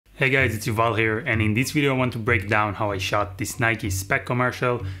Hey guys, it's Yuval here, and in this video I want to break down how I shot this Nike Spec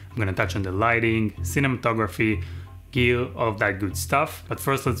commercial. I'm gonna touch on the lighting, cinematography, gear, all of that good stuff. But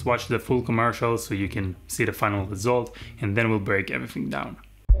first let's watch the full commercial so you can see the final result, and then we'll break everything down.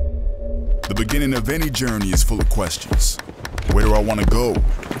 The beginning of any journey is full of questions. Where do I want to go?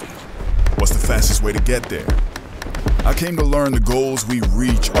 What's the fastest way to get there? I came to learn the goals we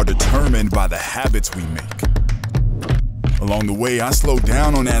reach are determined by the habits we make. Along the way, I slowed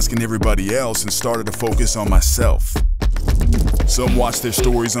down on asking everybody else and started to focus on myself. Some watch their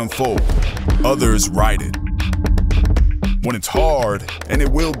stories unfold, others write it. When it's hard, and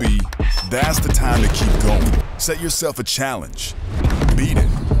it will be, that's the time to keep going. Set yourself a challenge, beat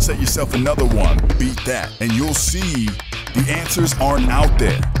it. Set yourself another one, beat that. And you'll see the answers aren't out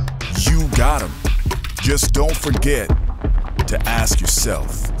there. You got them. Just don't forget to ask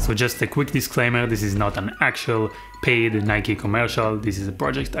yourself. So just a quick disclaimer, this is not an actual paid Nike commercial. This is a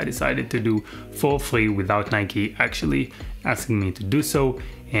project I decided to do for free without Nike actually asking me to do so.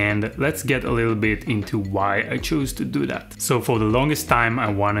 And let's get a little bit into why I chose to do that. So for the longest time, I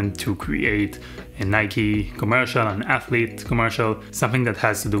wanted to create a Nike commercial, an athlete commercial, something that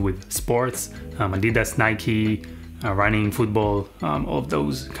has to do with sports, Adidas, Nike, running, football, all of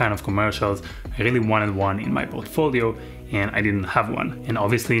those kind of commercials. I really wanted one in my portfolio and I didn't have one. And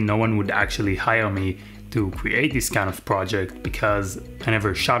obviously no one would actually hire me to create this kind of project because I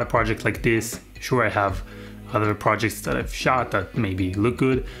never shot a project like this. Sure, I have other projects that I've shot that maybe look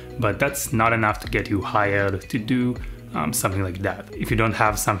good, but that's not enough to get you hired to do something like that. If you don't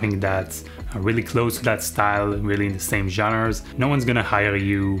have something that's really close to that style, really in the same genres, no one's gonna hire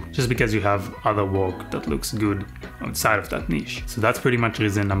you just because you have other work that looks good outside of that niche. So that's pretty much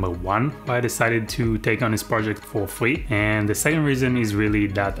reason number one why I decided to take on this project for free. And the second reason is really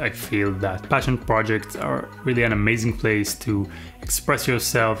that I feel that passion projects are really an amazing place to express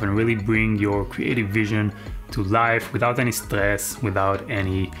yourself and really bring your creative vision to life without any stress, without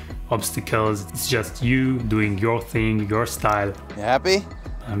any obstacles. It's just you doing your thing, your style. You happy?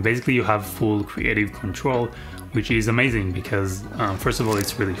 And basically you have full creative control, which is amazing because first of all,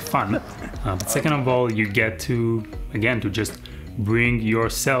 it's really fun. But second of all, you get to, again, to just bring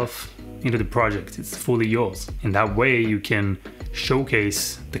yourself into the project. It's fully yours. And that way you can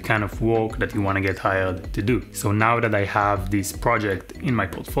showcase the kind of work that you want to get hired to do. So now that I have this project in my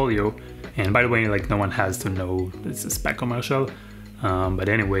portfolio, and by the way, like no one has to know it's a Spec commercial, but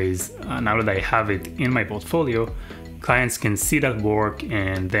anyways, now that I have it in my portfolio, clients can see that work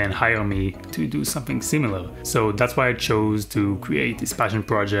and then hire me to do something similar. So that's why I chose to create this passion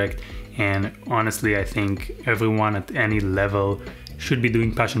project. And honestly, I think everyone at any level should be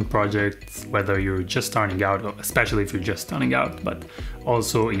doing passion projects, whether you're just starting out, or especially if you're just starting out, but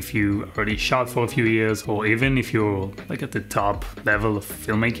also if you already shot for a few years, or even if you're like at the top level of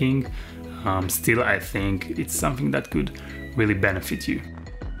filmmaking, still I think it's something that could really benefit you.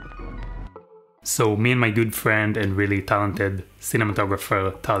 So me and my good friend and really talented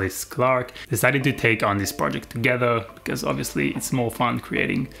cinematographer Talis Clark decided to take on this project together because obviously it's more fun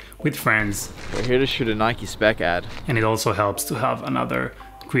creating with friends. We're here to shoot a Nike Spec ad. And it also helps to have another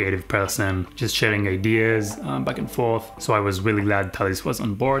creative person just sharing ideas back and forth. So I was really glad Talis was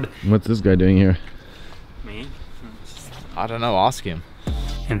on board. What's this guy doing here? Me? I don't know, ask him.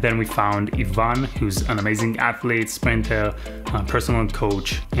 And then we found Ivan, who's an amazing athlete, sprinter, personal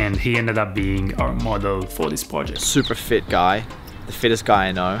coach, and he ended up being our model for this project. Super fit guy, the fittest guy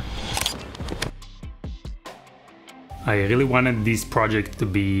I know. I really wanted this project to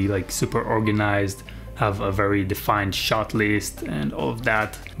be like super organized, have a very defined shot list and all of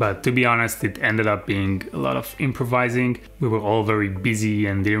that. But to be honest, it ended up being a lot of improvising. We were all very busy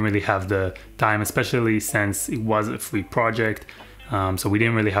and didn't really have the time, especially since it was a free project. So we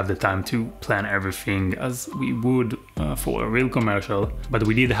didn't really have the time to plan everything as we would for a real commercial, but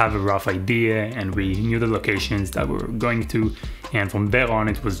we did have a rough idea and we knew the locations that we were going to, and from there on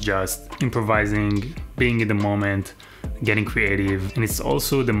it was just improvising, being in the moment, getting creative. And it's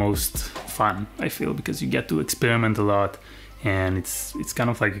also the most fun, I feel, because you get to experiment a lot, and it's kind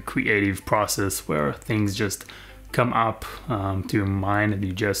of like a creative process where things just come up to your mind and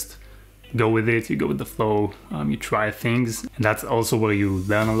you just go with it, you go with the flow, you try things, and that's also where you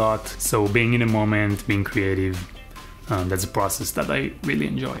learn a lot. So being in the moment, being creative, that's a process that I really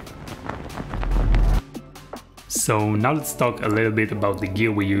enjoy. So now let's talk a little bit about the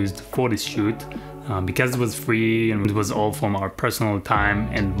gear we used for this shoot. Because it was free and it was all from our personal time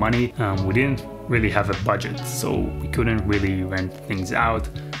and money, we didn't really have a budget, so we couldn't really rent things out.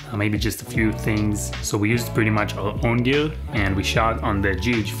 maybe just a few things. So we used pretty much our own gear, and we shot on the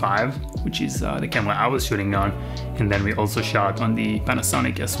GH5, which is the camera I was shooting on, and then we also shot on the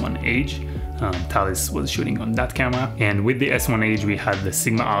Panasonic S1H. Talis was shooting on that camera, and with the S1H we had the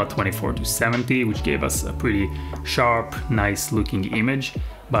Sigma R24-70, which gave us a pretty sharp, nice looking image.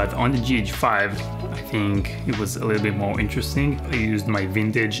 But on the GH5, I think it was a little bit more interesting. I used my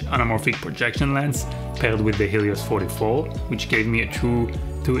vintage anamorphic projection lens paired with the Helios 44, which gave me a true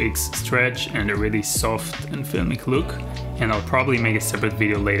 2x stretch and a really soft and filmic look. And I'll probably make a separate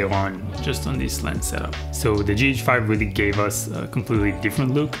video later on just on this lens setup. So the GH5 really gave us a completely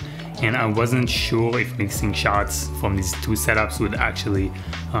different look, and I wasn't sure if mixing shots from these two setups would actually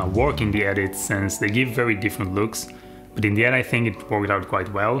work in the edit, since they give very different looks. But in the end I think it worked out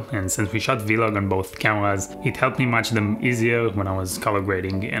quite well, and since we shot vlog on both cameras, it helped me match them easier when I was color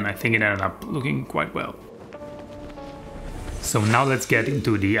grading, and I think it ended up looking quite well. So now let's get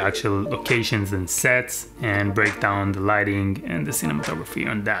into the actual locations and sets and break down the lighting and the cinematography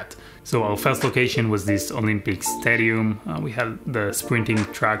on that. So our first location was this Olympic Stadium. We had the sprinting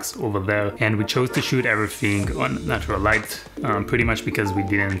tracks over there, and we chose to shoot everything on natural light, pretty much because we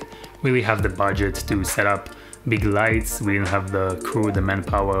didn't really have the budget to set up big lights, we didn't have the crew, the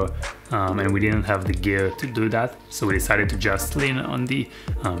manpower, and we didn't have the gear to do that. So we decided to just lean on the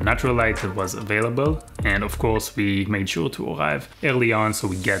natural light that was available. And of course we made sure to arrive early on so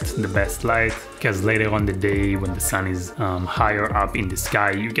we get the best light, because later on the day when the sun is higher up in the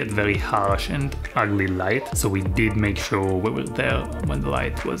sky, you get very harsh and ugly light. So we did make sure we were there when the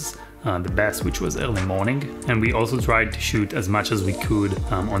light was the best, which was early morning. And we also tried to shoot as much as we could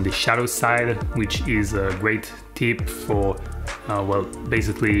on the shadow side, which is a great tip for well,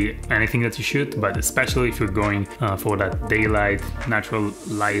 basically anything that you shoot, but especially if you're going for that daylight, natural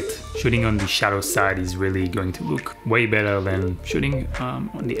light, shooting on the shadow side is really going to look way better than shooting on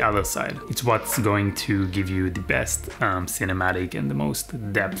the other side. It's what's going to give you the best cinematic and the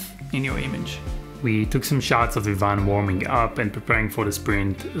most depth in your image. We took some shots of Ivan warming up and preparing for the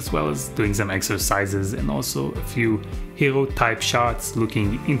sprint, as well as doing some exercises and also a few hero type shots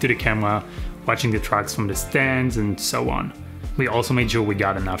looking into the camera, watching the tracks from the stands and so on. We also made sure we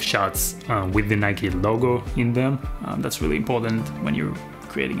got enough shots with the Nike logo in them. That's really important when you're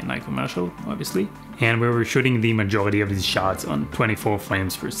creating a Nike commercial, obviously. And we were shooting the majority of these shots on 24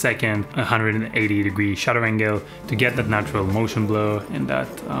 frames per second, 180-degree shutter angle to get that natural motion blur and that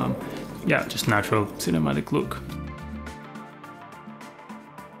yeah, just natural cinematic look.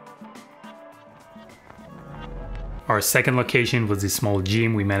 Our second location was this small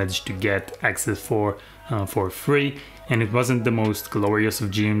gym we managed to get access for free, and it wasn't the most glorious of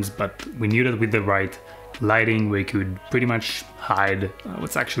gyms, but we knew that with the right lighting we could pretty much hide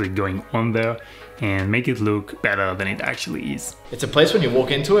what's actually going on there and make it look better than it actually is. It's a place when you walk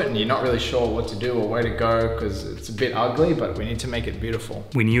into it and you're not really sure what to do or where to go because it's a bit ugly, but we need to make it beautiful.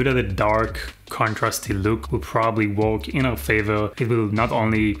 We knew that a dark, contrasty look will probably work in our favor. It will not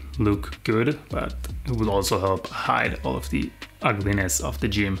only look good, but it will also help hide all of the ugliness of the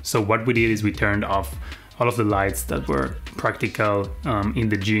gym. So what we did is we turned off all of the lights that were practical in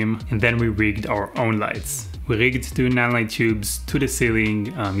the gym, and then we rigged our own lights. We rigged two nanoline tubes to the ceiling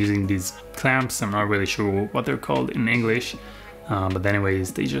using these clamps. I'm not really sure what they're called in English, but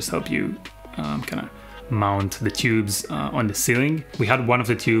anyways, they just help you kind of mount the tubes on the ceiling. We had one of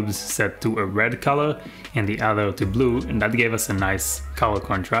the tubes set to a red color and the other to blue, and that gave us a nice color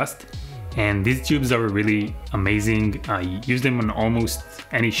contrast. And these tubes are really amazing. I use them on almost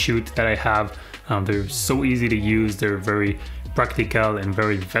any shoot that I have. They're so easy to use, they're very practical and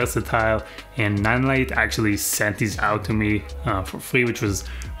very versatile, and Nanlite actually sent these out to me for free, which was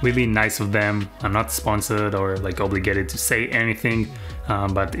really nice of them. I'm not sponsored or like obligated to say anything,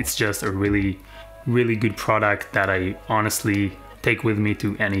 but it's just a really good product that I honestly take with me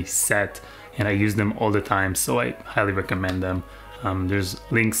to any set, and I use them all the time, so I highly recommend them. There's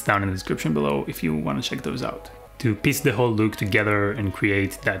links down in the description below if you want to check those out. To piece the whole look together and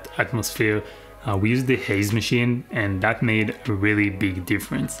create that atmosphere, we used the haze machine, and that made a really big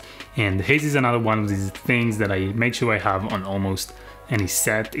difference. And the haze is another one of these things that I make sure I have on almost any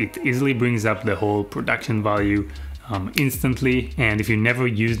set. It easily brings up the whole production value instantly, and if you never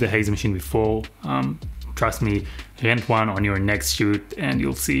used the haze machine before, trust me, rent one on your next shoot and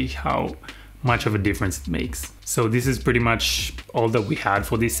you'll see how much of a difference it makes. So this is pretty much all that we had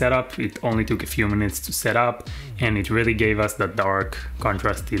for this setup. It only took a few minutes to set up, and it really gave us that dark,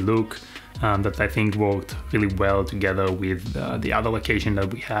 contrasty look that I think worked really well together with the other location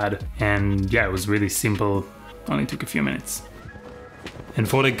that we had. And yeah, it was really simple, only took a few minutes. And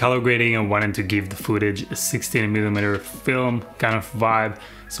for the color grading, I wanted to give the footage a 16mm film kind of vibe.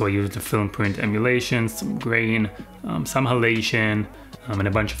 So I used the film print emulation, some grain, some halation, and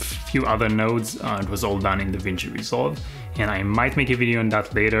a few other nodes. It was all done in DaVinci Resolve. And I might make a video on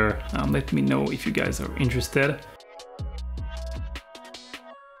that later. Let me know if you guys are interested.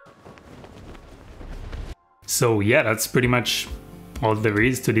 So yeah, that's pretty much all there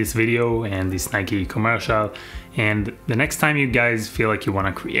is to this video and this Nike commercial. And the next time you guys feel like you want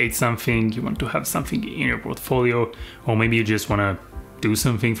to create something, you want to have something in your portfolio, or maybe you just want to do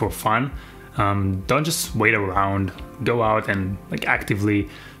something for fun, don't just wait around. Go out and like actively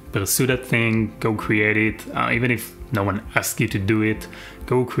pursue that thing, go create it. Even if no one asks you to do it,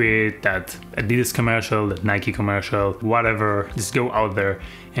 go create that Adidas commercial, that Nike commercial, whatever. Just go out there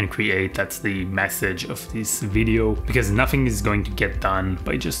and create. That's the message of this video, because nothing is going to get done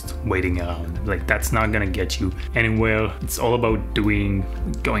by just waiting around. Like, that's not gonna get you anywhere. It's all about doing,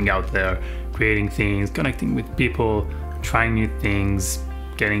 going out there, creating things, connecting with people, trying new things,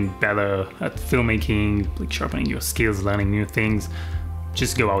 getting better at filmmaking, like sharpening your skills, learning new things.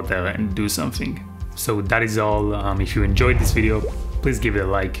 Just go out there and do something. So that is all. If you enjoyed this video, please give it a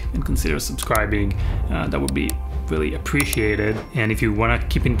like and consider subscribing. That would be really appreciated. And if you want to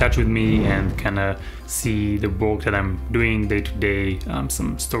keep in touch with me and kind of see the work that I'm doing day to day,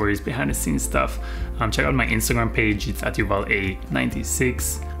 some stories, behind the scenes stuff, check out my Instagram page. It's at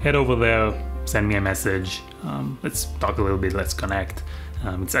 @yuvala96. Head over there, send me a message. Let's talk a little bit, let's connect.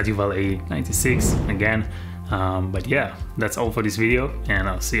 It's at @yuvala96 again. But yeah, that's all for this video, and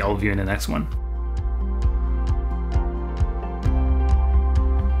I'll see all of you in the next one.